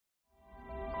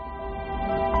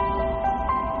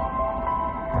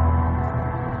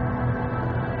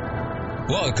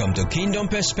Welcome to Kingdom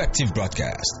Perspective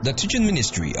Broadcast, the teaching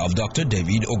ministry of Dr.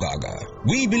 David Ogaga.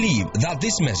 We believe that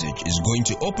this message is going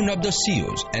to open up the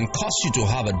seals and cause you to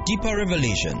have a deeper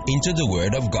revelation into the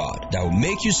Word of God that will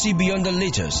make you see beyond the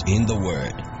letters in the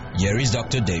Word. Here is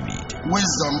Dr. David.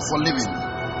 Wisdom for living.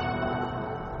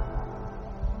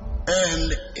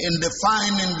 And in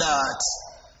defining that,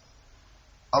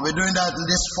 I'll be doing that in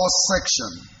this first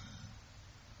section.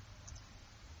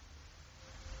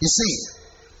 You see,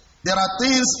 there are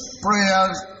things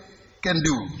prayer can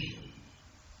do,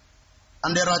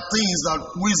 and there are things that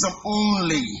wisdom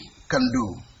only can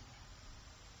do.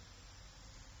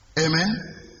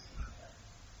 Amen?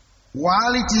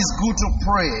 While it is good to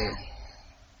pray,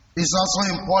 it's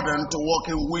also important to walk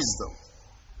in wisdom.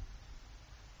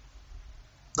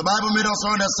 The Bible made us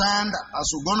understand,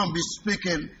 as we're going to be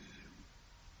speaking,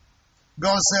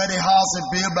 God said a house is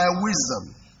built by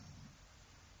wisdom,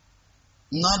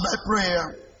 not by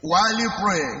prayer. While you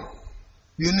pray,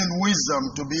 you need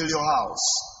wisdom to build your house.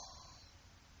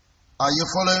 Are you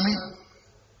following me?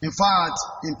 In fact,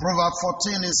 in Proverbs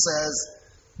 14 it says,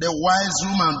 the wise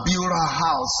woman build her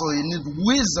house. So you need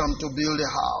wisdom to build a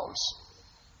house.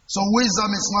 So wisdom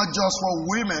is not just for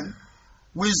women.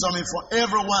 Wisdom is for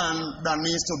everyone that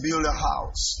needs to build a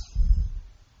house.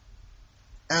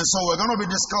 And so we're going to be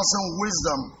discussing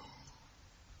wisdom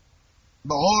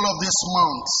the whole of this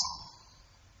month,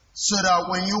 so that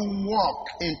when you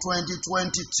walk in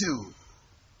 2022,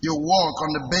 you walk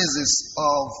on the basis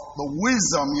of the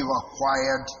wisdom you've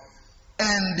acquired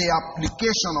and the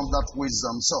application of that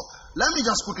wisdom. So let me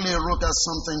just quickly look at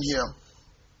something here.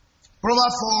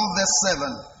 Proverbs 4 verse 7.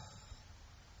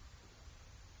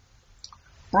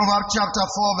 Proverbs chapter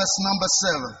 4 verse number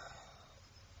 7.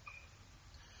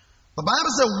 The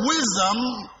Bible says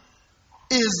wisdom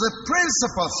is the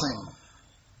principal thing.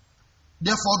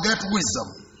 Therefore get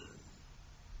wisdom.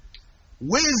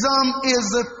 Wisdom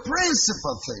is the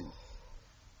principal thing.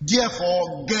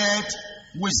 Therefore, get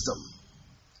wisdom.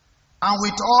 And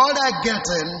with all that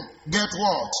getting, get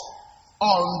what?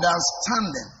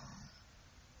 Understanding.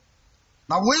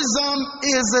 Now, wisdom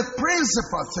is the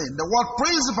principal thing. The word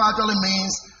principal actually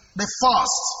means the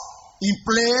first, in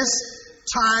place,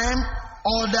 time,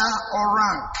 order, or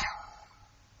rank.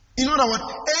 In other words,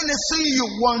 anything you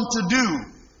want to do,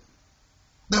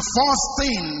 the first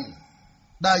thing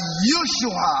that you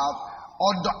should have,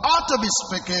 or that ought to be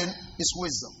speaking, is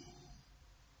wisdom.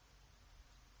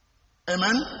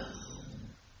 Amen?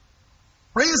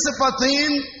 Principal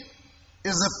thing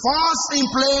is the first in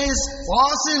place,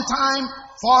 first in time,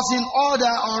 first in order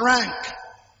or rank.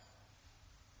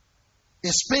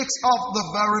 It speaks of the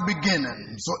very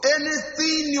beginning. So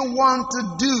anything you want to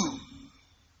do,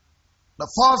 the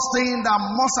first thing that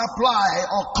must apply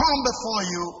or come before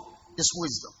you is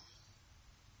wisdom.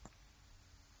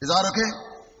 Is that okay?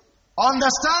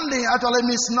 Understanding actually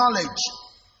means knowledge.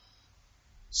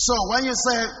 So when you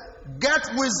say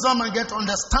get wisdom and get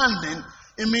understanding,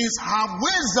 it means have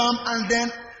wisdom, and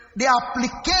then the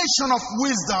application of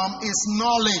wisdom is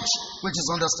knowledge, which is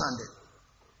understanding.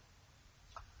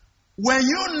 When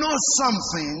you know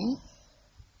something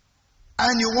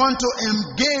and you want to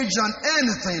engage on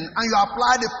anything and you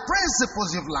apply the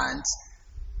principles you've learned,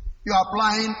 you're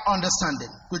applying understanding,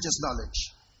 which is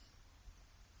knowledge.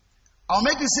 I'll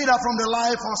make you see that from the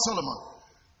life of Solomon.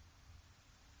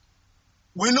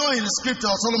 We know in the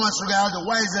scripture Solomon is regarded the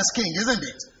wisest king, isn't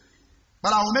it?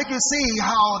 But I will make you see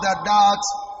how that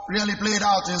really played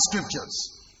out in scriptures.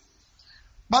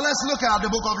 But let's look at the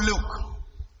book of Luke,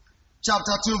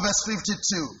 chapter 2, verse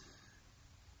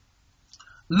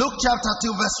 52. Luke chapter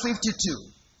 2, verse 52.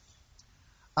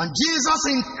 And Jesus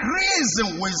increased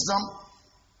in wisdom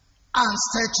and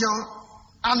stature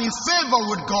and in favor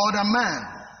with God and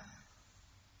man.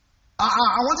 I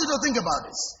want you to think about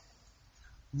this.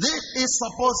 This is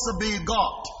supposed to be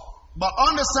God. But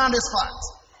understand this fact.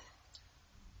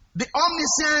 The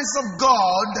omniscience of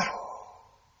God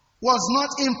was not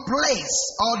in place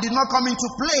or did not come into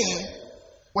play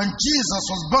when Jesus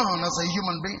was born as a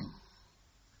human being.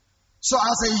 So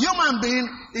as a human being,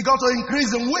 he got to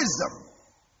increase in wisdom.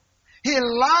 He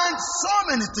learned so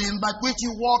many things by which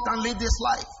he walked and lived his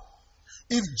life.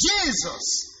 If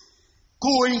Jesus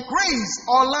could increase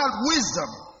or learn wisdom,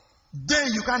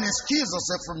 then you can excuse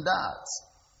yourself from that.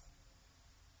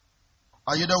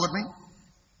 Are you there with me?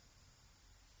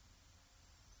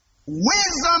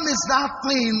 Wisdom is that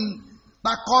thing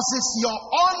that causes your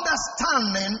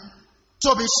understanding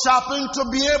to be sharpened, to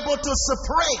be able to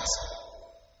separate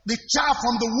the chaff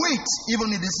from the wheat,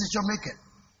 even in decision making.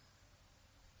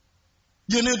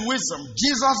 You need wisdom.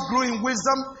 Jesus grew in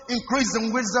wisdom, increased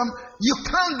in wisdom. You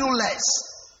can't do less.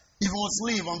 if he was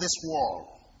live on this world.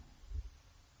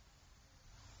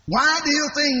 Why do you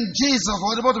think Jesus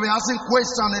was able to be asking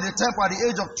questions in the temple at the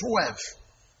age of 12?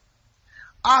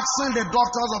 Asking the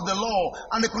doctors of the law,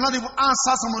 and they could not even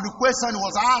answer some of the questions he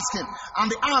was asking, and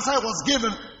the answer he was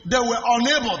given, they were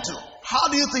unable to. How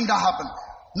do you think that happened?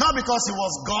 Not because he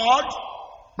was God,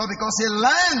 but because he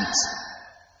learned.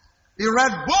 He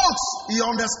read books. He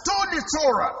understood the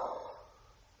Torah.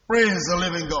 Praise the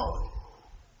living God.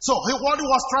 So what he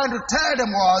was trying to tell them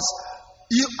was,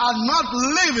 you are not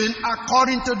living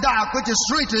according to that which is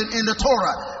written in the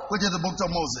Torah, which is the book of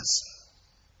Moses.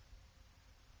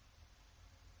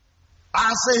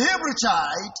 As a Hebrew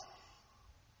child,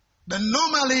 they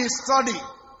normally study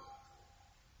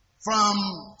from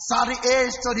certain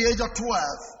age to the age of 12,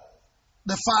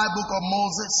 the 5 books of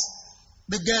Moses.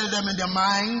 They get them in their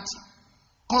mind,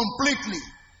 completely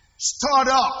stored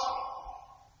up.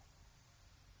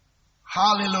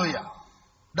 Hallelujah.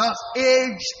 That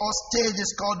age or stage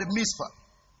is called the Mizpah.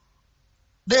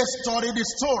 They studied the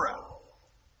Torah.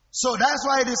 So that's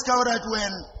why I discovered that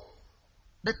when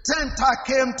the tempter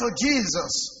came to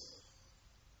Jesus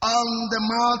on the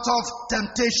mount of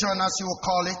temptation, as you will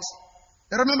call it,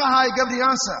 remember how he gave the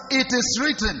answer? It is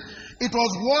written. It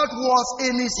was what was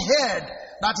in his head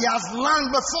that he has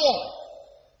learned before,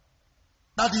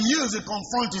 that he used to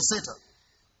confront his Satan.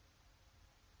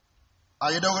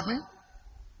 Are you there with me?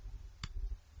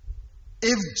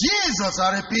 If Jesus,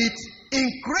 I repeat,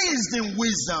 increased in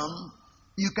wisdom,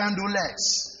 you can do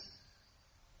less.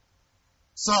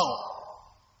 So,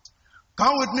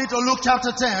 come with me to Luke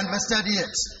chapter 10, verse 38.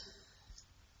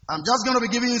 I'm just going to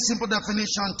be giving you a simple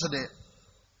definition today.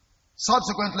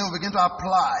 Subsequently, we'll begin to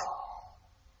apply.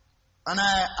 And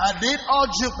I did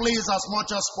urge you, please, as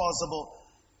much as possible,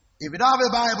 if you don't have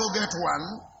a Bible, get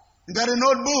one. Get a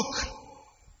notebook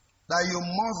that you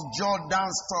must jot down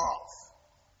stuff.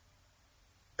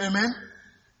 Amen?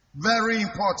 Very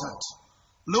important.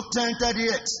 Luke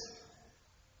 10:38.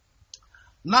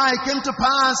 Now it came to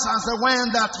pass as they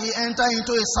went that he entered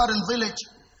into a certain village,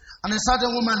 and a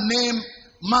certain woman named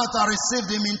Martha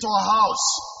received him into her house.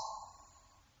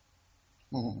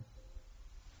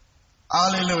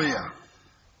 Hallelujah.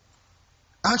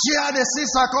 And she had a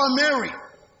sister called Mary.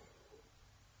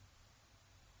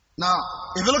 Now,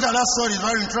 if you look at that story, it's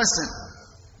very interesting.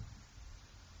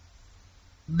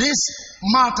 This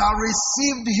Martha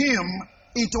received him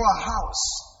into her house.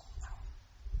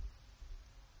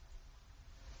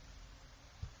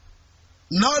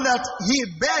 Not that he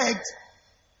begged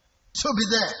to be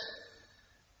there.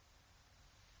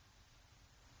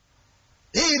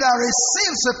 He that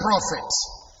receives a prophet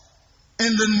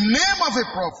in the name of a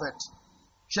prophet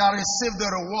shall receive the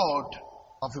reward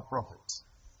of a prophet.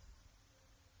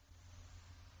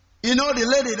 You know the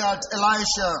lady that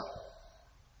Elisha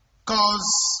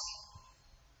caused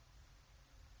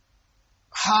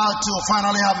her to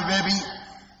finally have a baby?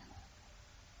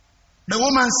 The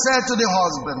woman said to the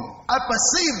husband, I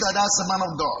perceive that that's a man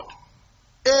of God.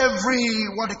 Every,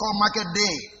 what they call market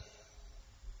day,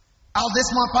 as this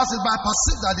man passes by, I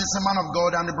perceive that it's a man of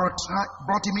God, and they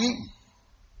brought him in.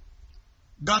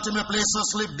 Got him a place to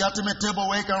sleep, got him a table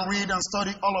where he can read and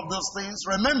study all of those things.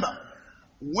 Remember,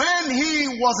 when he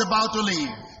was about to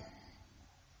leave,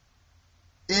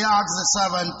 he asked the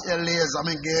servant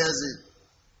Gehazi,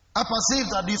 I perceive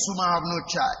that this woman have no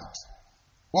child.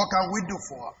 What can we do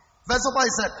for her? First of all,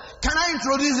 he said, can I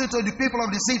introduce you to the people of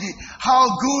the city, how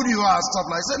good you are, stuff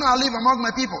like that. He said, no, I live among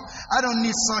my people. I don't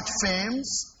need such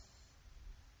fames.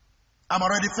 I'm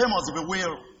already famous, if you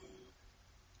will.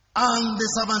 And the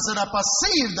servant said, I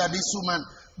perceive that this woman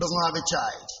does not have a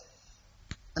child.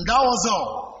 And that was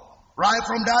all. Right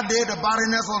from that day, the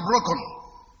barrenness was broken.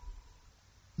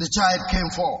 The child came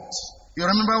forth. You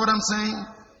remember what I'm saying?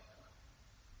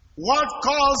 What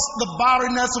caused the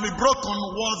barrenness to be broken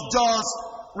was just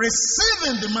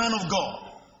receiving the man of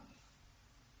God.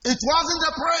 It wasn't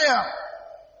a prayer.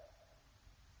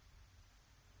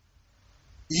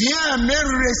 Yeah,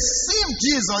 Mary received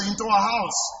Jesus into her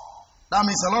house. That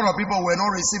means a lot of people were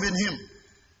not receiving him.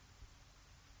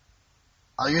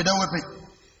 Are you there with me?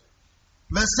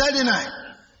 Verse 39.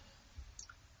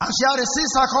 And she had a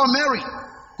sister called Mary,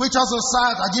 which also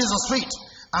sat at Jesus' feet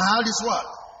and heard his word.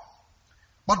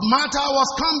 But Martha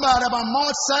was come back about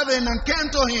Mark 7 and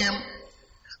came to him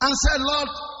and said,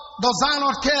 Lord, dost thou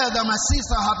not care that my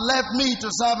sister had left me to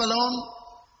serve alone?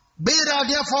 Be thou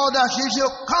therefore that she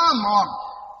should come, or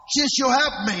she should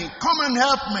help me. Come and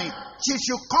help me. She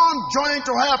should come, join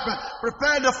to help me,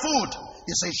 prepare the food.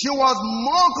 You see, she was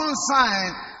more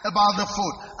concerned about the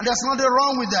food. And there's nothing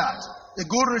wrong with that. A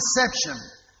good reception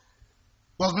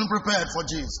was being prepared for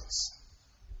Jesus.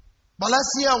 But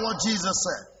let's hear what Jesus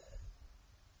said.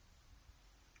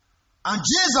 And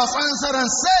Jesus answered and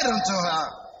said unto her,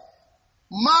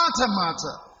 Martha,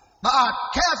 Martha, thou art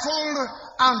careful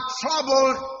and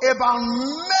troubled about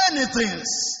many things.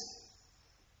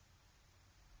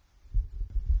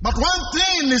 But one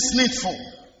thing is needful,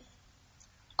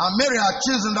 and Mary had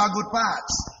chosen that good part,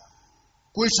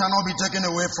 which shall not be taken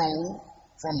away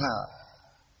from her.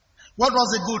 What was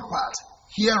the good part?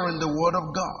 Hearing the word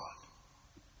of God.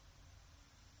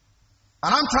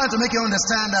 And I'm trying to make you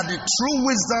understand that the true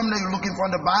wisdom that you're looking for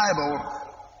in the Bible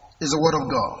is the word of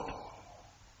God.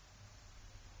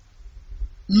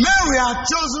 Mary had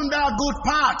chosen that good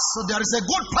part, so there is a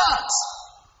good part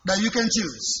that you can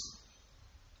choose.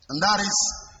 And that is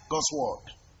God's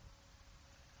word.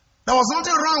 There was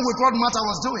nothing wrong with what Martha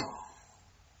was doing.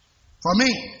 For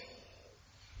me,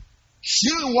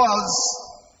 she was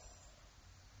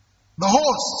the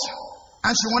host,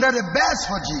 and she wanted the best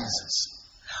for Jesus.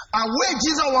 And when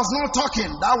Jesus was not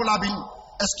talking, that would have been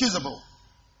excusable.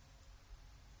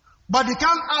 But you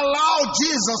can't allow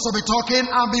Jesus to be talking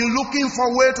and be looking for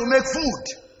a way to make food.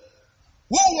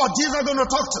 Who was Jesus going to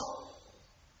talk to?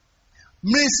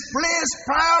 Misplaced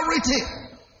priority.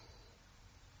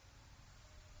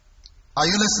 Are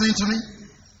you listening to me?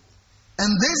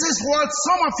 And this is what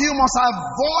some of you must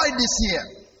avoid this year.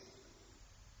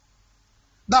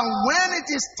 That when it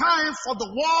is time for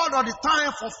the word or the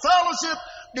time for fellowship,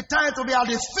 the time to be at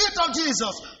the feet of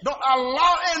Jesus, don't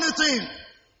allow anything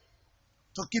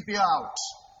to keep you out.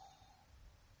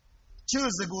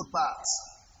 Choose the good part,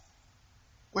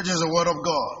 which is the word of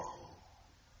God,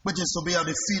 which is to be at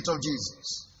the feet of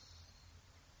Jesus.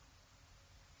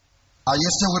 Are you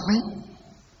still with me?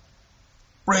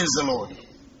 Praise the Lord.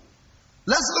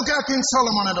 Let's look at King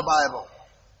Solomon in the Bible.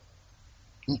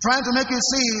 I'm trying to make you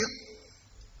see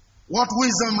what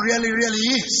wisdom really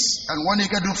is and what he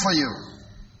can do for you.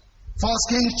 1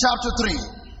 Kings chapter 3.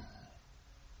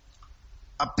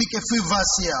 I pick a few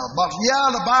verses here. But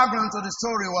here the background to the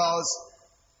story was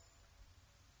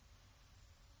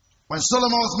when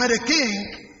Solomon was made a king,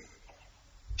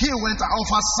 he went to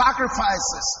offer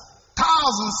sacrifices,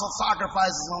 thousands of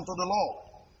sacrifices unto the Lord.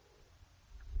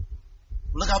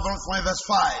 Look at verse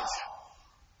 5.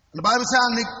 The Bible says,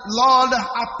 and the Lord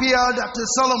appeared to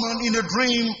Solomon in a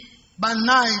dream by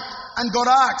night, and God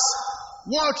asked,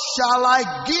 what shall I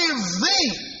give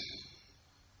thee?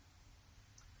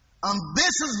 And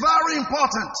this is very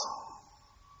important.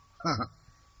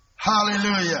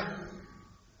 Hallelujah.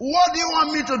 What do you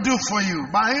want me to do for you?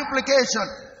 By implication,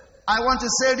 I want to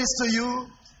say this to you.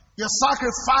 Your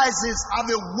sacrifices have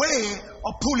a way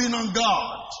of pulling on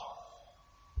God.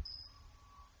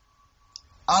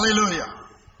 Hallelujah.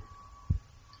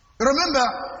 Remember,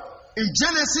 in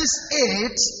Genesis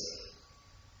 8,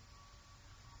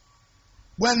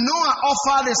 when Noah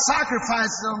offered a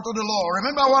sacrifice unto the Lord,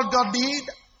 remember what God did?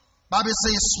 Bible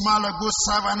says, smile a good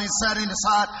servant, he said in his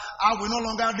heart, I will no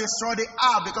longer destroy the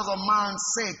earth because of man's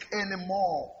sake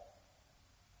anymore.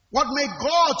 What made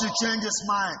God to change his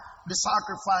mind? The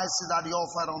sacrifices that he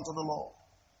offered unto the Lord.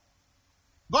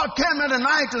 God came at the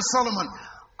night to Solomon.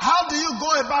 How do you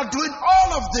go about doing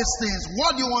all of these things?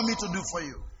 What do you want me to do for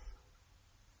you?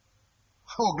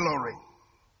 Oh, glory.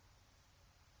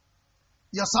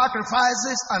 Your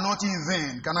sacrifices are not in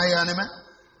vain. Can I hear an amen?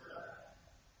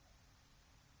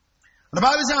 The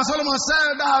Bible says, Solomon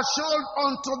said, thou hast showed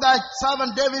unto thy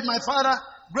servant David, my father,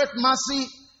 great mercy,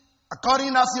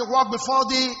 according as he walked before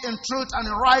thee in truth and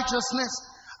in righteousness,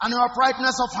 and in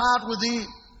uprightness of heart with thee.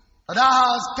 That thou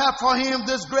hast kept for him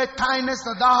this great kindness,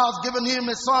 that thou hast given him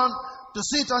a son to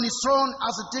sit on his throne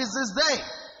as it is this day.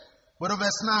 But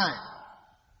verse 9.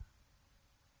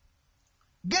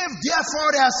 Give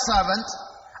therefore their servant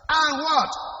and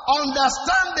what?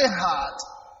 Understanding heart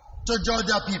to judge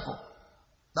their people,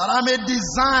 that I may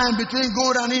discern between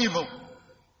good and evil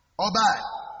or bad.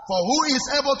 For who is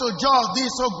able to judge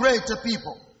these so great a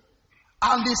people?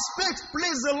 And the speech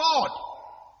pleased the Lord,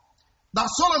 that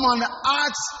Solomon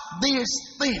asked this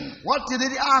thing. What did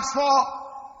he ask for?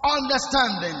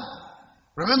 Understanding.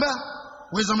 Remember,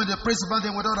 wisdom is the principal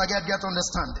thing. Without I get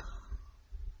understanding.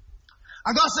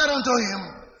 And God said unto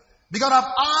him, because I've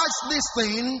asked this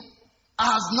thing, I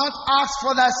has not asked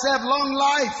for thyself long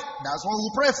life. That's what we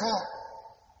pray for.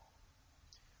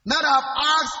 Not I've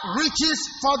asked riches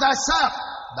for thyself.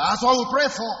 That's what we pray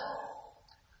for.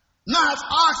 Not I've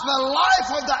asked the life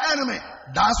of the enemy.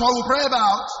 That's what we pray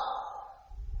about.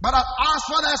 But I've asked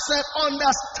for thyself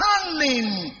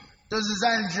understanding to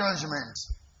design judgment.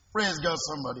 Praise God,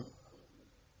 somebody.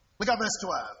 Look at verse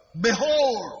 12.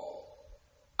 Behold,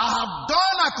 I have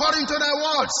done according to thy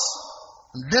words.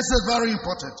 And this is very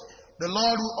important. the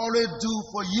Lord will always do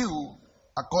for you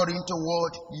according to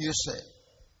what you say.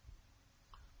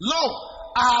 Lo,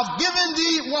 I have given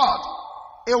thee what?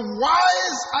 A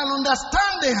wise and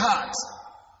understanding heart,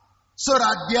 so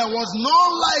that there was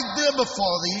none like thee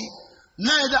before thee,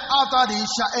 neither after thee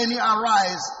shall any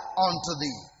arise unto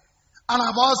thee. And I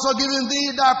have also given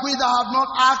thee that which thou hast not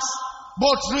asked,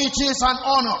 both riches and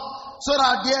honor, so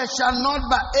that there shall not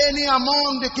be any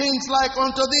among the kings like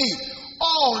unto thee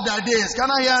all thy days. Can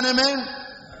I hear an amen?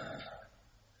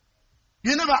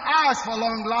 You never ask for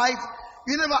long life.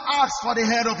 You never ask for the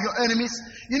head of your enemies.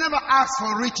 You never ask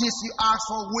for riches. You ask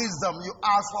for wisdom. You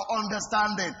ask for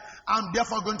understanding. I'm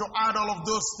therefore going to add all of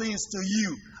those things to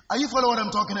you. Are you following what I'm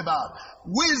talking about?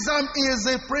 Wisdom is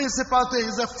a principal thing.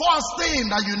 It's the first thing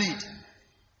that you need.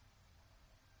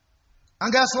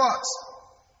 And guess what?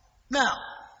 Now,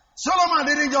 Solomon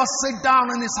didn't just sit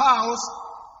down in his house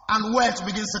and wealth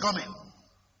begins to come in.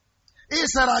 He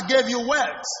said, I gave you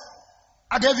wealth.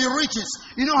 I gave you riches.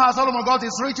 You know how Solomon got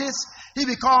his riches? He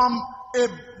became a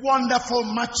wonderful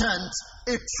merchant,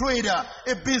 a trader,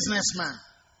 a businessman.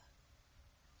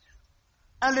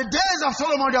 And the days of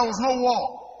Solomon, there was no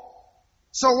war.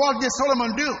 So what did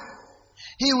Solomon do?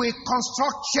 He will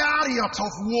construct chariots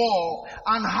of war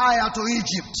and hire to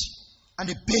Egypt. And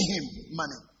they pay him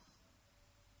money.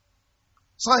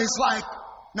 So it's like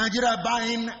Nigeria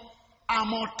buying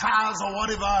armored cars or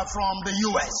whatever from the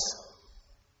US.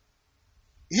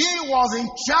 He was in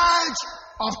charge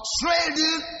of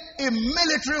trading in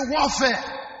military warfare.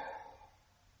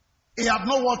 He had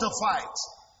no war to fight.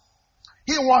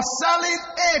 He was selling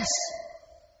apes.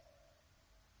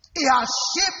 He had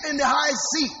sheep in the high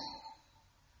sea.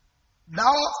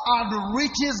 Those are the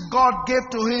riches God gave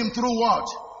to him through what?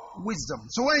 Wisdom.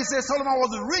 So when he says Solomon was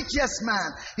the richest man,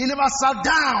 he never sat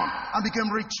down and became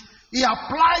rich. He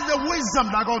applied the wisdom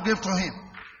that God gave to him,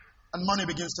 and money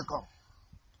begins to come.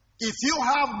 If you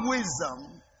have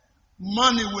wisdom,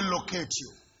 money will locate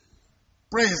you.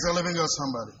 Praise the living God,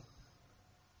 somebody.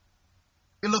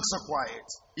 It looks so quiet.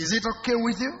 Is it okay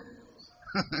with you?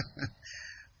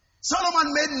 Solomon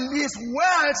made his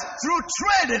wealth through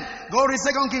trading. Go to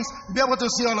 2 Kings, be able to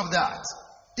see all of that.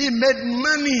 He made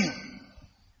money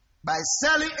by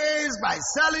selling apes, by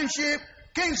selling sheep.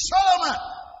 King Solomon,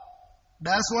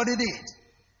 that's what he did.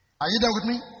 Are you there with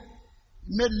me?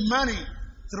 He made money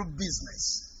through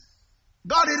business.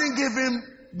 God didn't give him,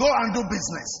 go and do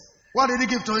business. What did he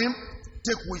give to him?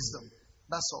 Take wisdom.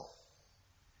 That's all.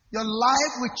 Your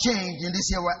life will change in this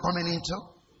year we're coming into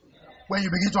when you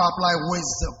begin to apply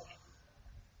wisdom.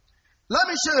 Let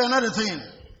me show you another thing.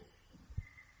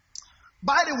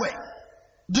 By the way,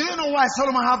 do you know why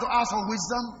Solomon had to ask for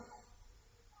wisdom?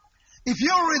 If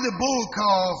you read the book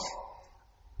of,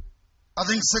 I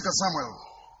think, 2 Samuel,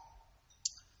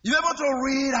 you're able to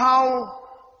read how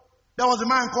there was a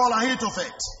man called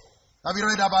Ahithophel. Have you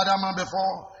read about that man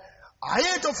before?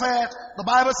 Ahithophel, the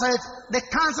Bible said, the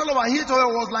counsel of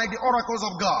Ahithophel was like the oracles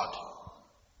of God.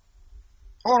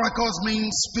 Oracles means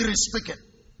spirit speaking.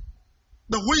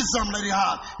 The wisdom that he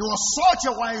had. He was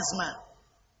such a wise man.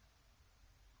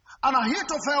 And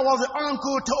Ahithophel was the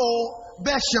uncle to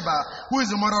Bathsheba, who is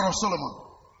the mother of Solomon.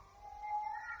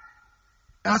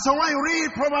 And so when you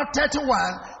read Proverbs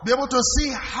 31, be able to see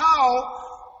how,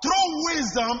 through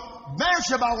wisdom,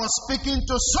 Bathsheba was speaking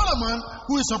to Solomon,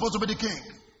 who is supposed to be the king.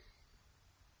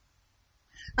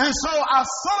 And so as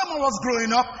Solomon was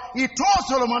growing up, he told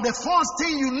Solomon the first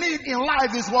thing you need in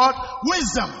life is what?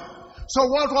 Wisdom. So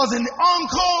what was in the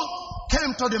uncle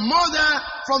came to the mother.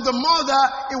 From the mother,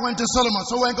 it went to Solomon.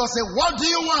 So when God said, what do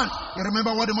you want? You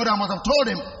remember what the mother must have told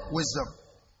him? Wisdom.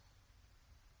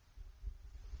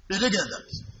 Did you get that?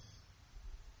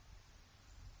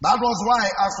 That was why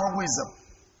I asked for wisdom.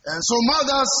 And so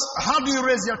mothers, how do you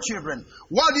raise your children?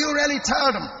 What do you really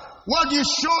tell them? What do you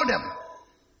show them?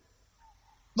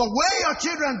 The way your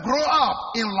children grow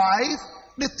up in life,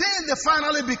 the things they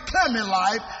finally become in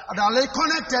life, are directly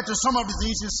connected to some of the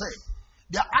things you say.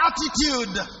 Their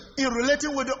attitude in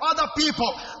relating with the other people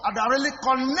are directly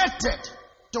connected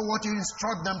to what you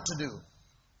instruct them to do.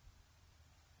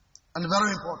 And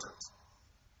very important.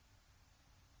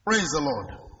 Praise the Lord.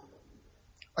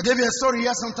 I gave you a story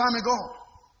here some time ago.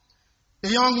 A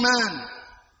young man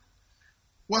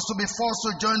was to be forced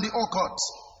to join the occult.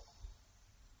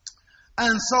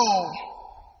 And so,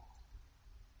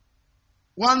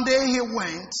 one day he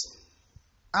went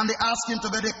and they asked him to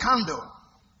get a candle.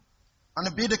 And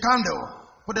he beat the candle,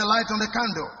 put the light on the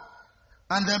candle,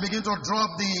 and then begin to drop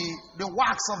the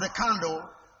wax of the candle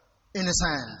in his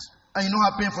hand. And you know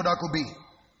how painful that could be.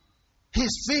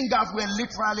 His fingers were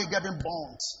literally getting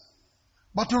burnt.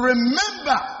 But to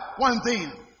remember one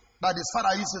thing, that his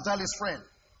father used to tell his friend.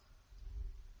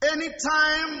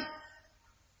 Anytime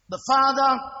the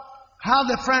father had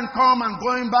the friend come and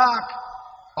going back,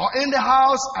 or in the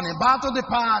house and about to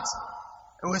depart,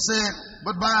 he would say,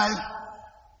 goodbye.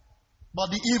 But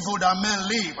the evil that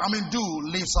men do,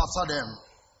 lives after them.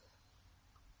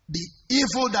 The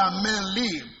evil that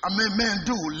men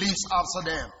do, lives after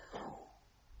them.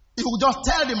 He would just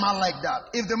tell the man like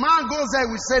that. If the man goes there,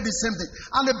 he will say the same thing.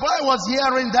 And the boy was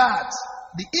hearing that.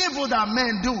 The evil that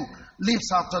men do,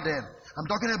 lives after them. I'm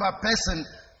talking about a person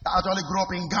that actually grew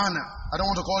up in Ghana. I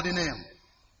don't want to call the name,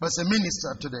 but it's a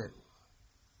minister today.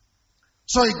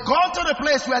 So he got to the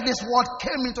place where this word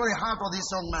came into the heart of this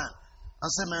young man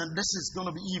and said, man, this is going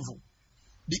to be evil.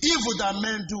 The evil that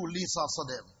men do lives after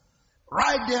them.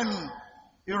 Right then,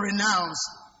 he renounced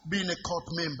being a court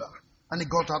member and he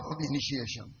got out of the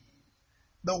initiation.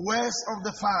 The words of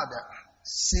the father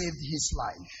saved his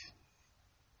life.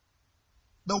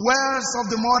 The words of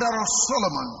the mother of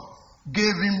Solomon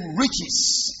gave him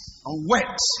riches and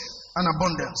wealth and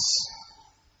abundance.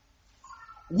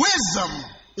 Wisdom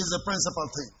is the principal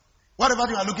thing. Whatever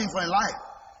you are looking for in life,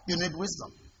 you need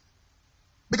wisdom.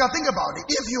 Because think about it.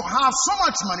 If you have so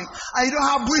much money and you don't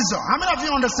have wisdom, how many of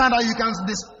you understand how you can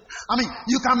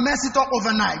you can mess it up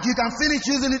overnight. You can finish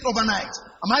using it overnight.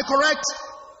 Am I correct?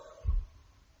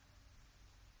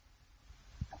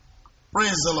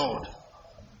 Praise the Lord.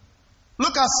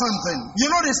 Look at something. You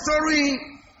know the story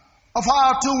of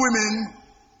how two women,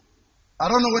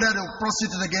 I don't know whether they were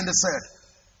prostitutes again, they said.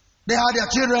 They had their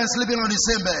children sleeping on the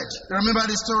same bed. You remember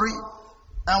the story?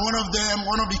 And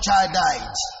one of the child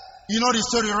died. You know the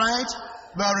story, right?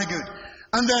 Very good.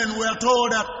 And then we are told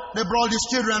that they brought these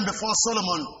children before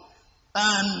Solomon.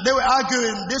 And they were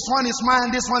arguing, this one is mine,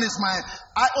 this one is mine.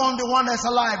 I own the one that's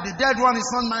alive. The dead one is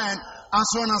not mine. And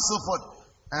so on and so forth.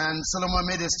 And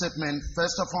Solomon made a statement,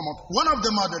 first and foremost. One of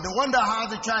the mother, the one that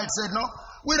had the child, said, no,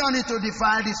 we don't need to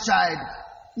defile this child.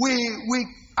 We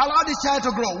allow this child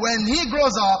to grow. When he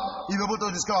grows up, you'll be able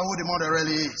to discover who the mother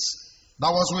really is.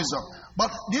 That was wisdom.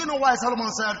 But do you know why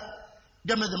Solomon said,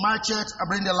 get me the machete, I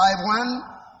bring the live one?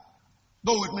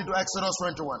 Go with me to Exodus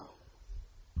 21.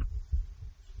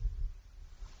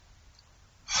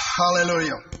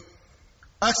 Hallelujah.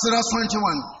 Exodus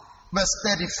 21, verse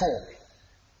 34.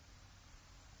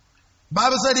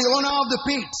 Bible said the owner of the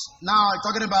pit. Now,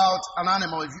 talking about an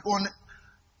animal. If you own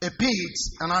a pit,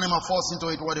 an animal falls into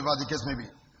it, whatever the case may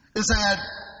be. It said,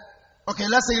 okay,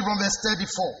 let's say from verse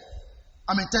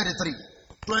 33.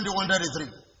 21,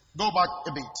 33. Go back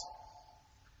a bit.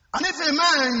 And if a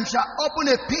man shall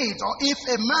open a pit, or if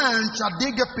a man shall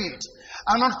dig a pit,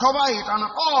 and uncover it, and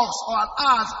an ox or an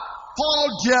ass fall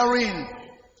therein,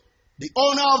 the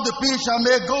owner of the pit shall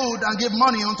make good and give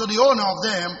money unto the owner of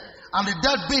them, and the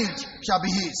dead pit shall be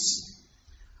his.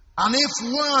 And if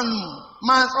one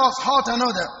man's ox hurt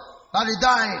another, that he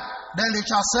die, then they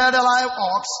shall sell the live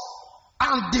ox,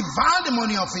 and divide the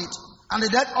money of it, and the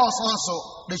dead ox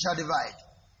also they shall divide.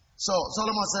 So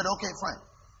Solomon said, okay, fine.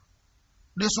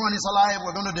 This one is alive,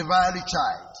 we're going to divide the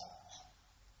child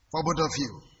for both of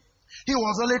you. He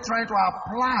was only trying to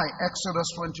apply Exodus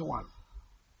 21.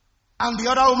 And the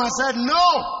other woman said, no,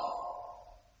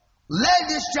 let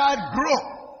this child grow.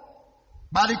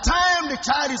 By the time the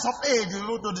child is of age, you'll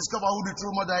be able to discover who the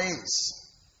true mother is.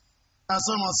 And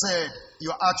someone said,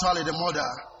 you're actually the mother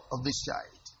of this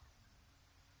child.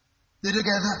 Did you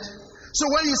get that? So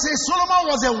when you say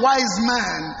Solomon was a wise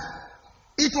man,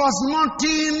 it was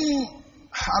nothing,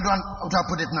 how do I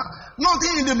put it now?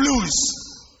 Nothing in the blues.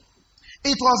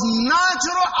 It was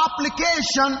natural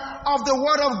application of the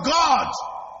word of God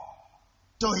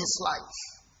to his life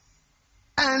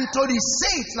and to the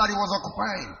seat that he was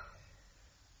occupying.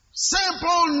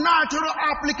 Simple, natural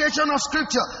application of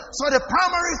scripture. So the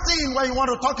primary thing when you want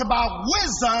to talk about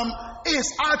wisdom is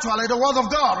actually the word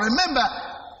of God. Remember,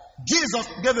 Jesus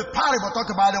gave a parable, talk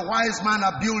about a wise man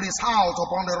that built his house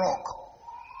upon the rock.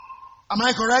 Am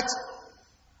I correct?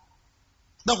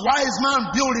 The wise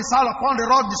man built his house upon the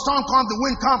rock. The storm comes, the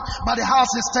wind comes, but the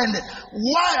house is standing.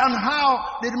 Why and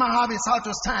how did man have his house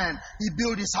to stand? He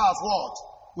built his house what?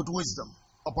 With wisdom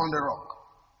upon the rock.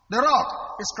 The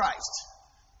rock is Christ.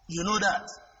 You know that.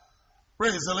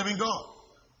 Praise the living God.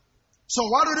 So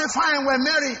what do they find when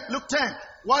Mary, Luke 10,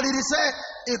 what did he say?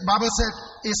 The Bible said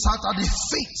he sat at the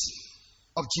feet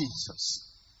of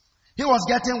Jesus. He was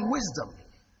getting wisdom.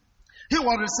 He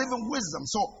was receiving wisdom.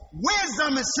 So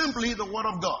wisdom is simply the word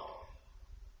of God.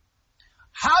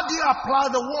 How do you apply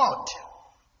the word?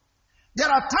 There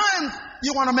are times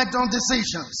you want to make those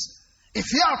decisions.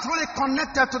 If you are truly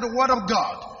connected to the word of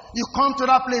God, you come to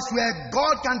that place where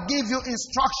God can give you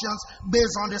instructions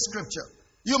based on the scripture.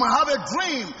 You might have a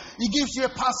dream, He gives you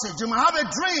a passage. You might have a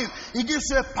dream, He gives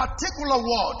you a particular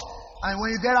word. And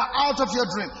when you get out of your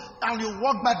dream and you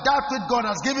walk by that which God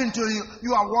has given to you,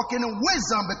 you are walking in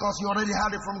wisdom because you already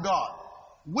had it from God.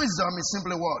 Wisdom is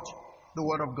simply what? The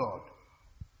Word of God.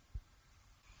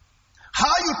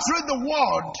 How you treat the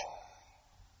Word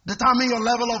determine your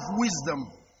level of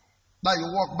wisdom that you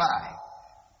walk by.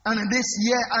 And in this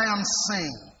year I am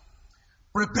saying,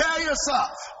 prepare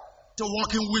yourself to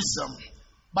walk in wisdom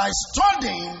by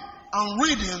studying and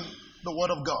reading the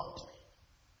Word of God.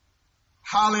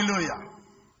 Hallelujah.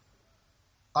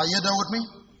 Are you there with me?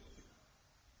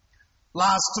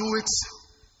 Last 2 weeks,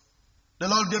 the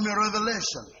Lord gave me a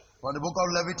revelation from the book of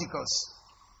Leviticus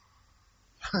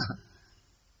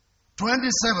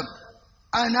 27.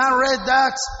 And I read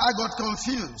that, I got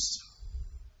confused.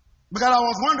 Because I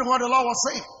was wondering what the Lord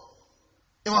was saying.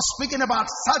 It was speaking about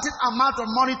certain amount of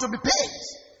money to be paid.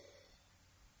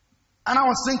 And I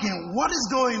was thinking, what is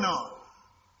going on?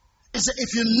 He said,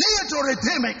 if you need to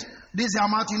repayment, this is the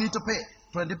amount you need to pay,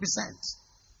 20%.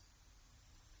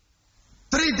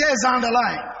 3 days down the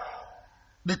line,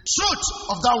 the truth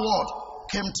of that word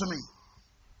came to me.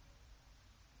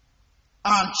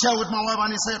 And shared with my wife,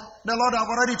 and he said, the Lord, I've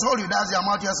already told you that's the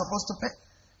amount you're supposed to pay.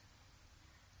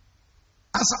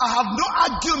 And so I have no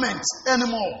argument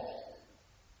anymore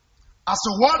as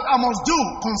to what I must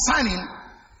do concerning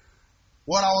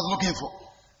what I was looking for.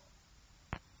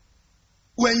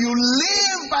 When you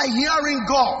live by hearing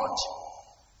God,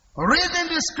 reading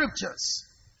the scriptures,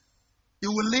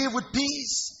 you will live with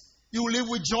peace, you will live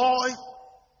with joy,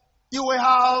 you will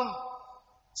have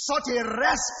such a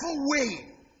restful way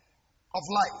of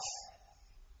life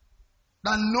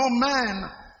that no man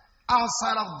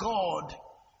outside of God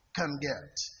can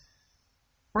get.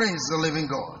 Praise the living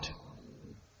God.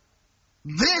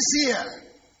 This year,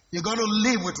 you're going to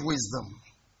live with wisdom.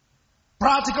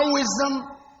 Practical wisdom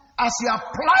as you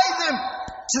apply them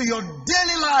to your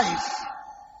daily life.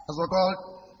 As we call it,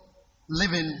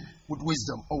 living with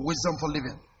wisdom, or wisdom for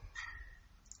living.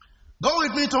 Go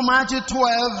with me to Matthew 12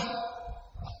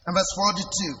 and verse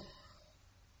 42.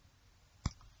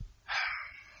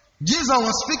 Jesus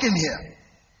was speaking here.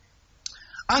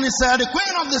 And he said, the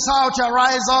queen of this house shall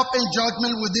rise up in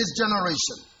judgment with this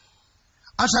generation,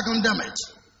 and shall condemn it.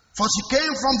 For she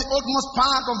came from the utmost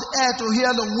part of the earth to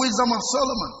hear the wisdom of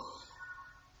Solomon.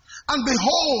 And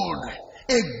behold,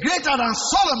 a greater than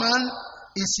Solomon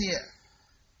is here.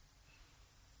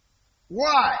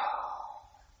 Why?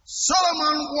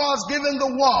 Solomon was given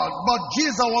the word, but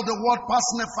Jesus was the word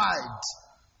personified.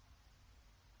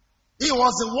 He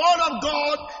was the word of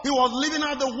God. He was living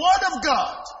out the word of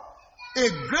God. A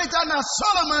greater than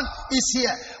Solomon is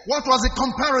here. What was the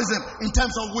comparison in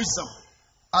terms of wisdom?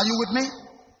 Are you with me?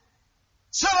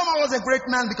 Solomon was a great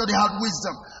man because he had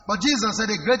wisdom. But Jesus said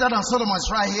a greater than Solomon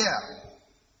is right here.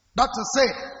 That's to say,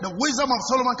 the wisdom of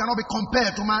Solomon cannot be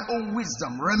compared to my own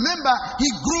wisdom. Remember, he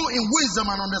grew in wisdom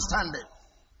and understanding,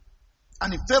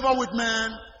 and in favor with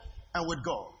man and with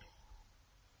God.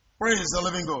 Praise the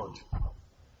living God.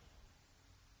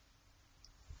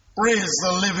 Praise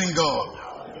the living God.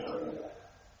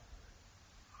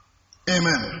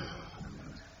 Amen.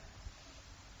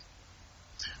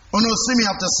 Oh no, see me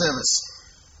after service.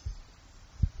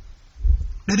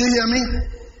 Did you hear me?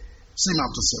 See me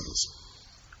after service.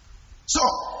 So,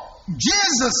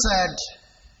 Jesus said,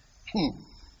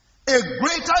 a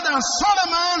greater than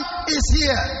Solomon is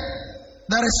here.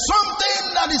 There is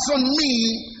something that is on me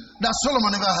that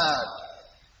Solomon never had.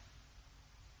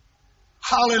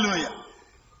 Hallelujah.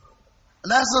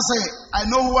 Let's just say, I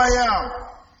know who I am.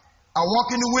 I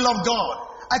walk in the will of God.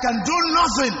 I can do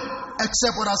nothing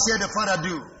except what I say the Father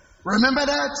do. Remember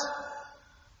that?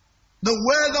 The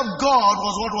word of God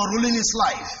was what was ruling his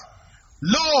life.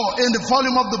 Lo, in the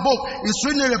volume of the book, it's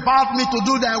written about me to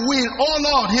do thy will, O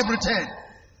Lord, Hebrew 10.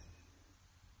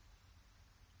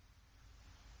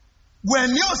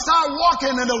 When you start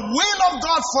walking in the will of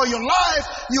God for your life,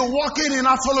 you're walking in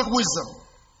absolute wisdom.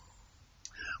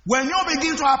 When you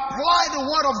begin to apply the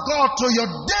word of God to your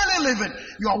daily living,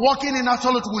 you are walking in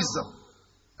absolute wisdom.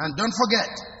 And don't forget,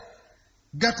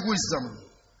 get wisdom.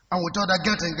 And without that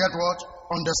getting, get what?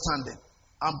 Understanding.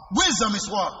 And wisdom is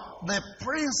what? The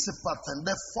principal thing,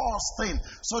 the first thing.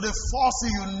 So the first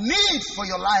thing you need for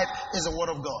your life is the word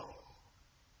of God.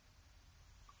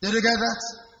 Did you get that?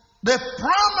 The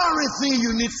primary thing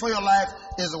you need for your life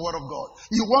is the word of God.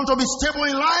 You want to be stable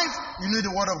in life, you need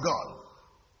the word of God.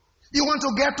 You want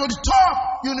to get to the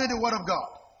top, you need the word of God.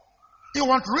 You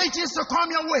want riches to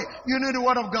come your way, you need the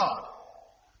word of God.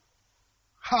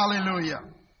 Hallelujah.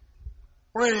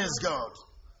 Praise God.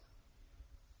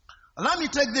 Let me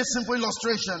take this simple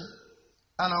illustration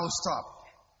and I will stop.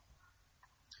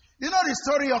 You know the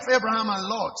story of Abraham and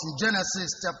Lot in Genesis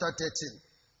chapter 13.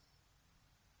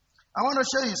 I want to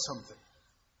show you something.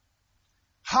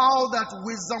 How that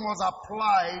wisdom was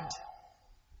applied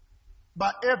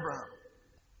by Abraham.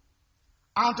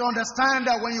 And to understand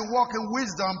that when you walk in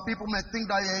wisdom, people may think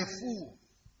that you're a fool.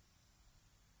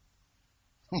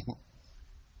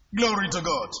 Glory to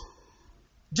God.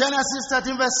 Genesis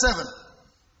 13 verse 7.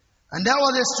 And there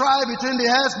was a strife between the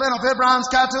herdsmen of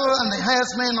Abraham's cattle and the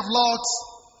herdsmen of Lot's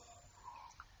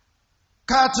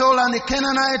cattle, and the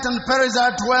Canaanite and the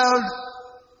Perizzite dwelled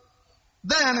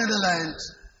then in the land.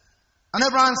 And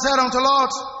Abraham said unto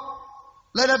Lot,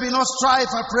 let there be no strife,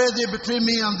 I pray thee, between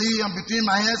me and thee, and between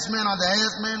my herdsmen and the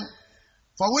herdsmen,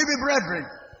 for we be brethren.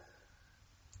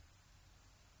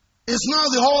 Is not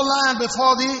the whole land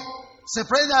before thee?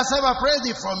 Separate thyself, I pray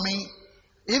thee, from me.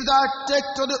 If thou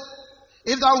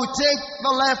wilt take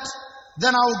the left,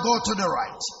 then I will go to the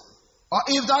right. Or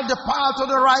if thou depart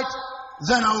to the right,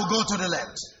 then I will go to the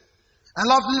left. And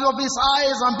Lot lifted up his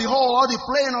eyes, and behold, all the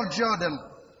plain of Jordan.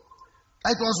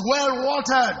 It was well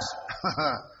watered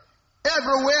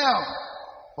everywhere.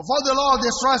 Before the Lord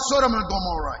destroyed Sodom and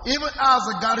Gomorrah, even as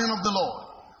the garden of the Lord,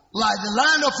 like the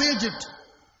land of Egypt,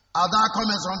 as thou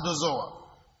comest unto Zoar.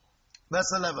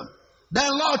 Verse 11. Then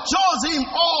Lord chose him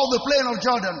all the plain of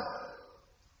Jordan,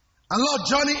 and Lord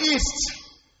journeyed east,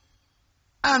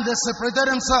 and they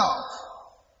separated himself,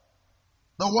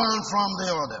 the one from the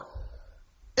other.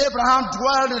 Abraham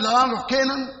dwelled in the land of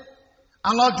Canaan,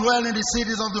 and Lot dwelled in the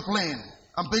cities of the plain,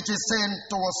 and pitched his tent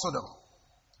towards Sodom.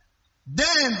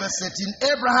 Then, verse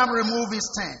 18, Abraham removed his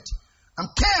tent, and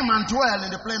came and dwelled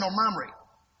in the plain of Mamre,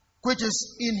 which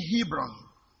is in Hebron.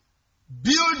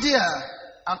 Build there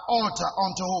an altar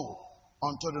unto who?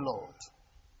 Unto the Lord.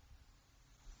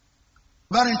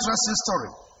 Very interesting story.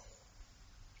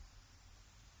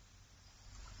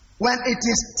 When it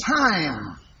is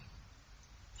time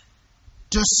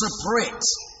to separate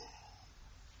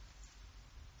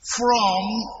from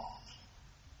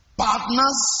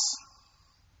partners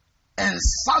and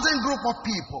certain group of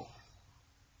people,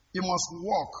 you must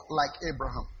walk like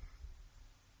Abraham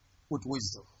with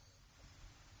wisdom.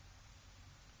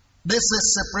 This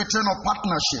is separation of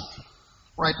partnership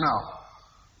right now.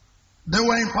 They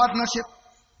were in partnership,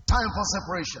 time for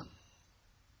separation.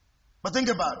 But think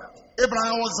about it.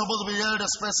 Abraham was supposed to be the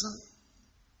eldest person,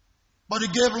 but he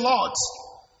gave Lot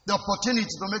the opportunity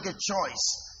to make a choice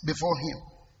before him.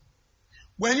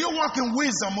 When you walk in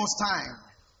wisdom most time,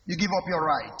 you give up your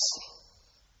rights.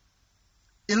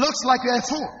 It looks like you're a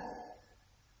fool.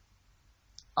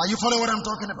 Are you following what I'm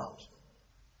talking about?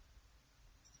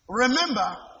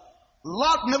 Remember,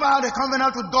 Lot never had a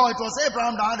covenant with God. It was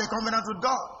Abraham that had a covenant with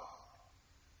God.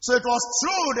 So it was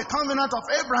through the covenant of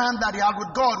Abraham that he had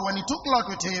with God, when he took Lot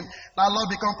with him, that Lot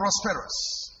became prosperous.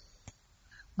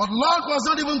 But Lot was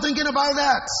not even thinking about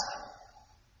that.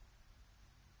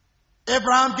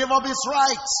 Abraham gave up his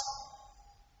rights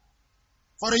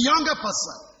for the younger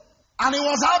person, and he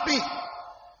was happy.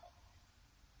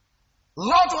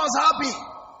 Lot was happy.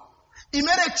 He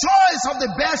made a choice of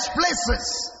the best places,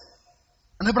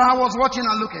 and Abraham was watching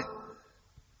and looking.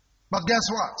 But guess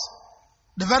what?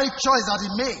 The very choice that he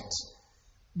made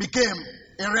became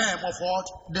a realm of what?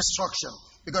 Destruction.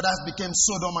 Because that became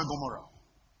Sodom and Gomorrah.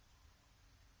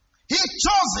 He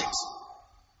chose it.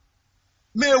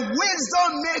 May wisdom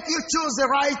make you choose the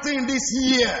right thing this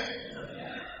year.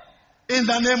 In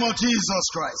the name of Jesus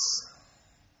Christ.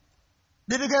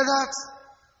 Did you get that?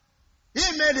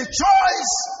 He made a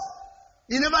choice.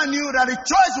 He never knew that the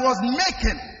choice he was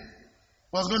making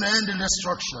was going to end in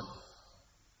destruction.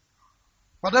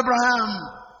 But Abraham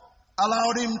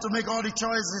allowed him to make all the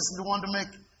choices he wanted to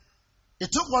make. He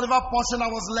took whatever portion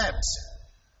that was left.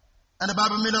 And the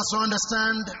Bible made us to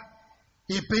understand,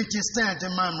 he pitched his tent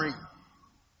in Mamre.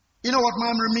 You know what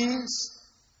Mamre means?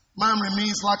 Mamre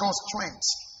means lack of strength.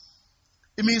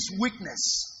 It means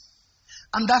weakness.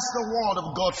 And that's the word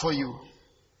of God for you.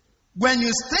 When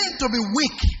you think to be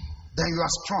weak, then you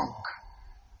are strong.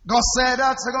 God said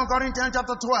that, 2 Corinthians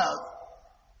chapter 12,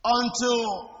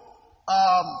 unto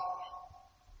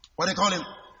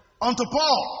unto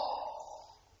Paul.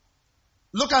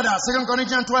 Look at that, 2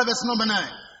 Corinthians 12, verse number 9.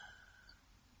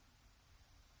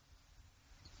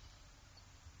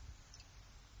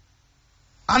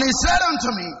 And he said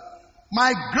unto me,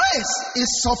 my grace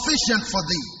is sufficient for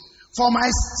thee, for my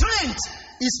strength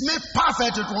is made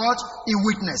perfect at what? In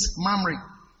weakness. Mamre.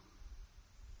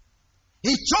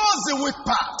 He chose the weak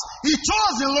part. He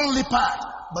chose the lonely part.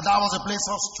 But that was a place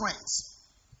of strength.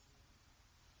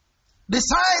 The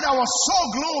side that was so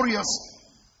glorious,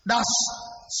 that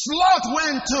Sloth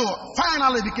went to,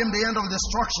 finally became the end of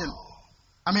destruction.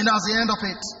 That's the end of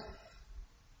it.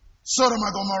 Sodom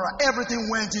and Gomorrah, everything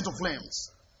went into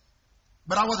flames.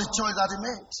 But that was the choice that he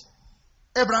made.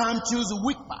 Abraham chose the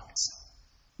weak parts,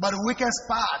 but the weakest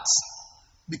parts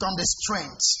become the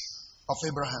strength of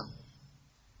Abraham.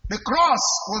 The cross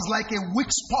was like a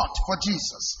weak spot for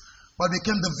Jesus, but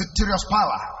became the victorious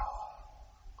power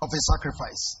of his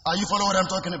sacrifice. Are you following what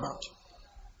I'm talking about?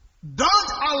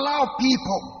 Don't allow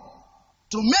people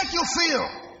to make you feel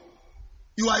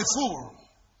you are a fool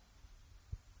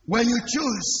when you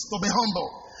choose to be humble,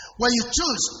 when you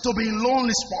choose to be in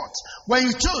lonely spots, when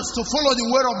you choose to follow the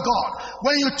word of God,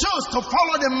 when you choose to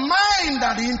follow the mind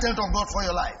and the intent of God for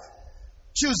your life.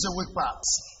 Choose the weak parts.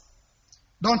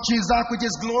 Don't choose that which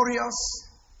is glorious,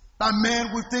 that man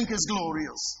will think is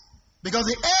glorious. Because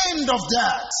the end of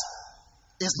that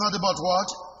is not about what?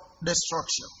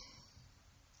 Destruction.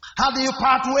 How do you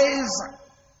part ways?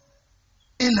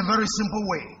 In a very simple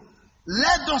way.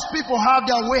 Let those people have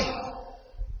their way,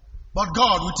 but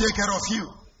God will take care of you.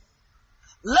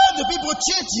 Let the people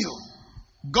cheat you.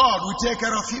 God will take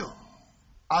care of you.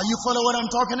 Are you following what I'm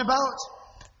talking about?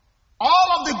 All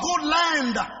of the good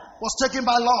land was taken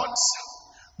by lords,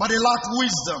 but they lacked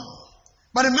wisdom.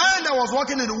 But the man that was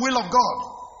walking in the will of God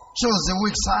chose the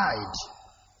weak side,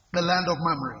 the land of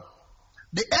memory.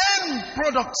 The end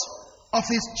product of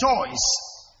his choice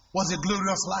was a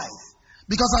glorious life.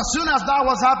 Because as soon as that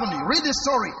was happening, read the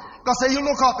story. God said, you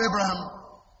look up, Abraham.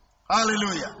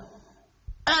 Hallelujah.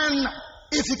 And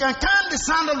if you can count the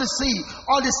sand of the sea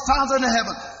or the stars in the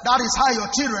heaven, that is how your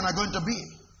children are going to be.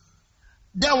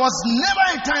 There was never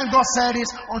a time God said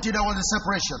this until there was a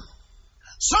separation.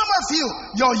 Some of you,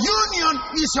 your union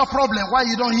is your problem. Why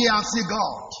you don't hear and see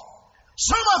God?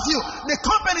 Some of you, the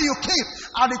company you keep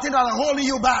are the things that are holding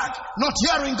you back, not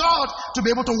hearing God to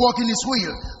be able to walk in His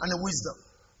will and the wisdom.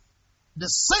 The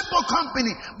simple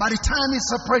company, by the time he's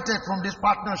separated from this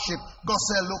partnership, God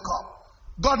said, look up.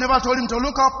 God never told him to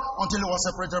look up until he was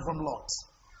separated from Lot.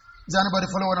 Does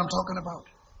anybody follow what I'm talking about?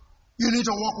 You need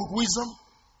to walk with wisdom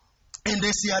in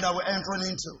this year that we're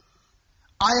entering into.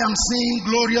 I am seeing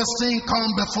glorious things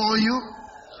come before you.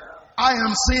 I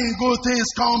am seeing good things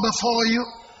come before you.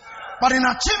 But in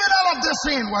achieving all of this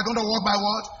thing, we're going to walk by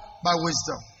what? By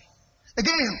wisdom.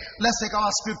 Again, let's take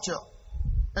our scripture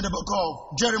in the book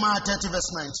of Jeremiah 30 verse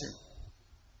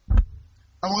 19.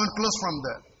 And we're going to close from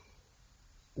there.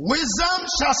 Wisdom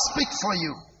shall speak for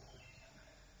you.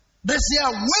 This year,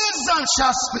 wisdom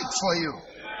shall speak for you.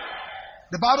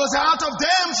 The Bible says, out of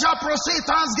them shall proceed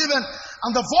thanksgiving,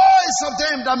 and the voice of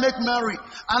them that make merry,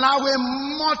 and I will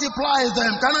multiply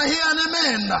them. Can I hear an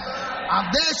amen? And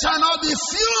they shall not be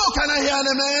few. Can I hear an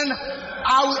amen?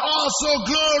 I will also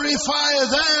glorify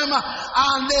them,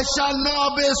 and they shall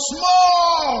not be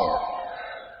small.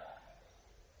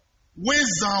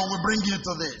 Wisdom will bring you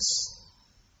to this.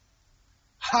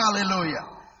 Hallelujah.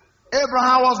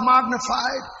 Abraham was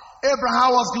magnified.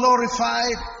 Abraham was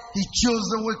glorified. He chose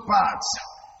the weak parts.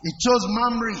 He chose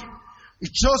memory. He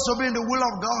chose to be in the will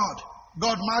of God.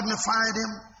 God magnified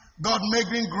him. God made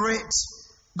him great.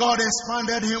 God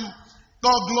expanded him.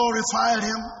 God glorified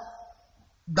him.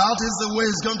 That is the way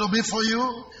it's going to be for you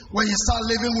when you start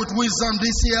living with wisdom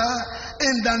this year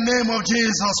in the name of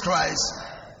Jesus Christ.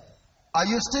 Are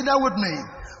you still there with me?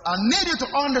 I need you to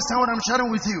understand what I'm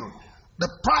sharing with you. The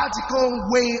practical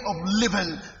way of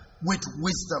living with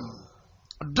wisdom.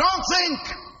 Don't think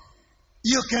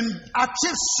you can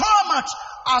achieve so much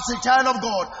as a child of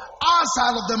God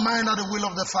outside of the mind and the will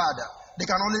of the Father. They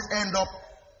can only end up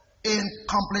in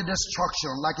complete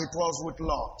destruction like it was with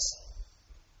Lot.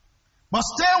 But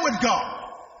stay with God.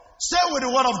 Stay with the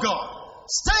Word of God.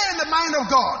 Stay in the mind of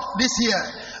God this year,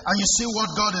 and you see what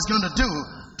God is going to do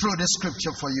through the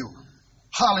scripture for you.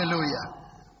 Hallelujah.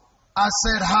 I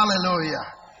said hallelujah.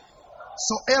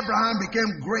 So Abraham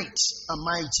became great and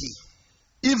mighty,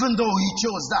 even though he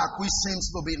chose that which seems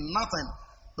to be nothing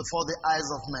before the eyes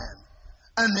of man.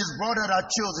 And his brother that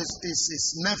chose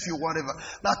his nephew, whatever,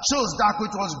 that chose that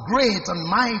which was great and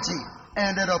mighty,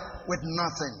 ended up with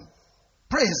nothing.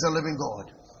 Praise the living God.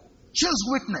 Choose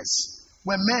witness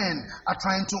when men are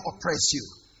trying to oppress you.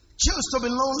 Choose to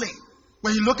be lonely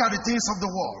when you look at the things of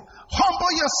the world.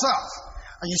 Humble yourself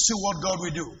and you see what God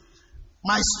will do.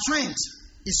 My strength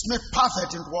is made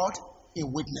perfect in what? In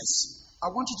witness. I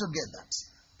want you to get that.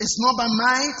 It's not by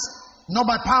might, not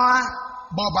by power,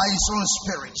 but by His own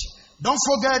Spirit. Don't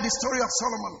forget the story of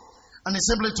Solomon. And He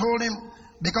simply told him,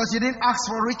 because you didn't ask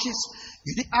for riches,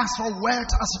 you didn't ask for wealth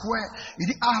as it were, you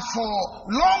didn't ask for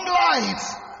long life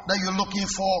that you're looking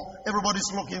for, everybody's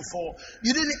looking for.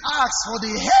 You didn't ask for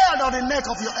the head or the neck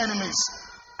of your enemies.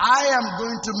 I am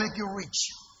going to make you rich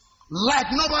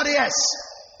like nobody else.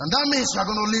 And that means you are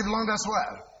going to live long as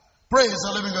well. Praise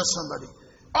the living God, somebody.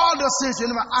 All those things you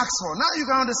never asked for. Now you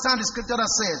can understand the scripture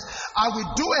that says, I will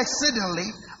do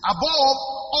exceedingly above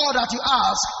all that you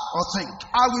ask or think.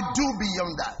 I will do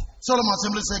beyond that. Solomon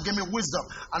simply said, give me wisdom.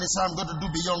 And he said, I'm going to do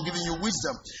beyond giving you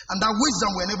wisdom. And that wisdom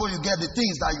will enable you to get the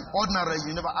things that you ordinarily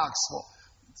you never asked for.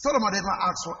 Solomon did not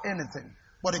ask for anything,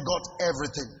 but he got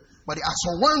everything. But he asked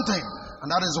for one thing, and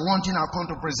that is the one thing I've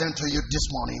come to present to you this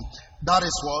morning. That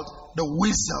is what? The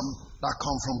wisdom that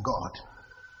comes from God.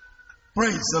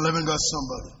 Praise the living God,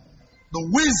 somebody. The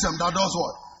wisdom that does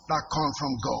what? That comes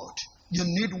from God. You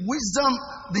need wisdom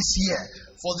this year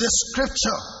for this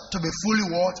scripture to be fully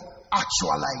what?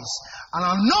 Actualized. And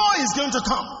I know it's going to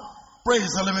come.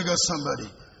 Praise the living God, somebody.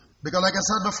 Because like I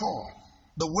said before,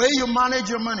 the way you manage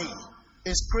your money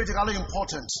is critically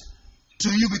important to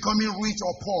you becoming rich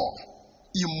or poor.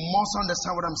 You must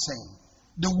understand what I'm saying.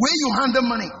 The way you handle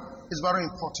money is very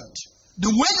important.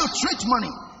 The way you treat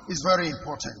money is very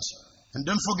important. And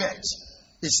don't forget,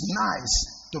 it's nice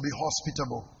to be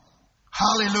hospitable.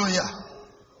 Hallelujah.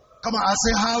 Come on, I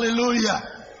say hallelujah.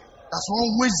 That's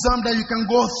one wisdom that you can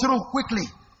go through quickly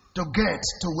to get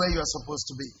to where you're supposed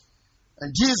to be.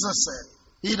 And Jesus said,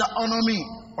 he that honor me,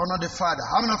 honor the Father.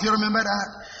 How many of you remember that?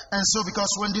 And so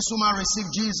because when this woman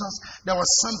received Jesus, there was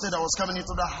something that was coming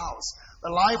into the house.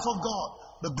 The life of God,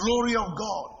 the glory of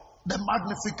God, the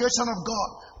magnification of God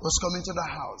was coming to the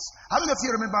house. How many of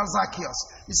you remember Zacchaeus?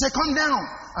 He said, come down,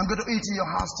 I'm going to eat in your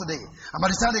house today. And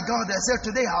by the time they got there, they said,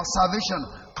 today have salvation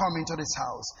come into this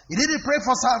house. He didn't pray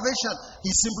for salvation. He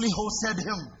simply hosted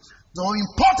him. So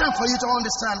important for you to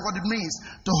understand what it means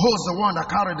to host the one that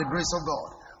carried the grace of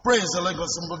God. Praise the Lord,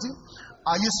 somebody.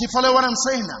 Are you see, follow what I'm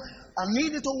saying now? I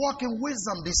need you to walk in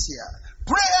wisdom this year.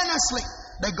 Pray earnestly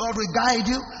that God will guide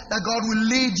you, that God will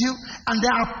lead you, and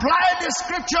then apply the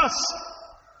scriptures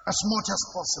as much as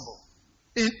possible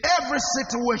in every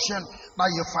situation that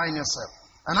you find yourself.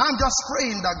 And I'm just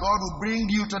praying that God will bring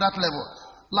you to that level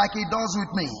like He does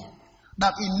with me.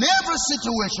 That in every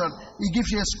situation, He gives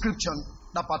you a scripture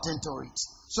that pertains to it.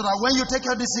 So that when you take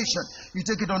your decision, you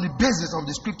take it on the basis of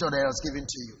the scripture that He has given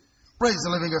to you. Praise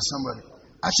the living God, somebody.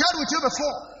 I shared with you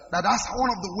before that that's one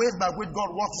of the ways by which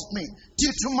God works with me.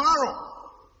 Till tomorrow,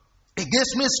 He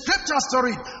gives me scriptures to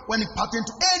read when it pertains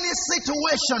to any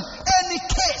situation, any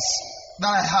case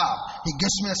that I have. He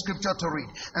gives me a scripture to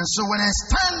read. And so when I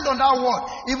stand on that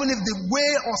word, even if the way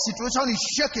or situation is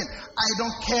shaking, I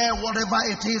don't care whatever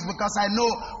it is, because I know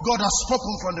God has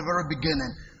spoken from the very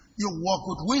beginning. You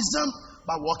walk with wisdom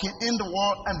by walking in the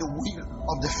word and the will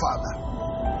of the Father.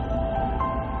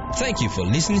 Thank you for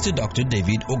listening to Dr.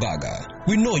 David Ogaga.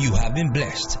 We know you have been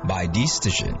blessed by this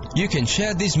station. You can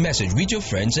share this message with your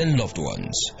friends and loved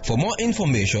ones. For more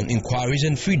information, inquiries,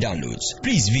 and free downloads,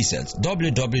 please visit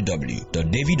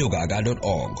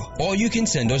www.davidogaga.org, or you can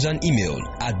send us an email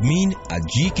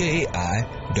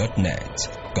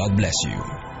admin@gkai.net. God bless you.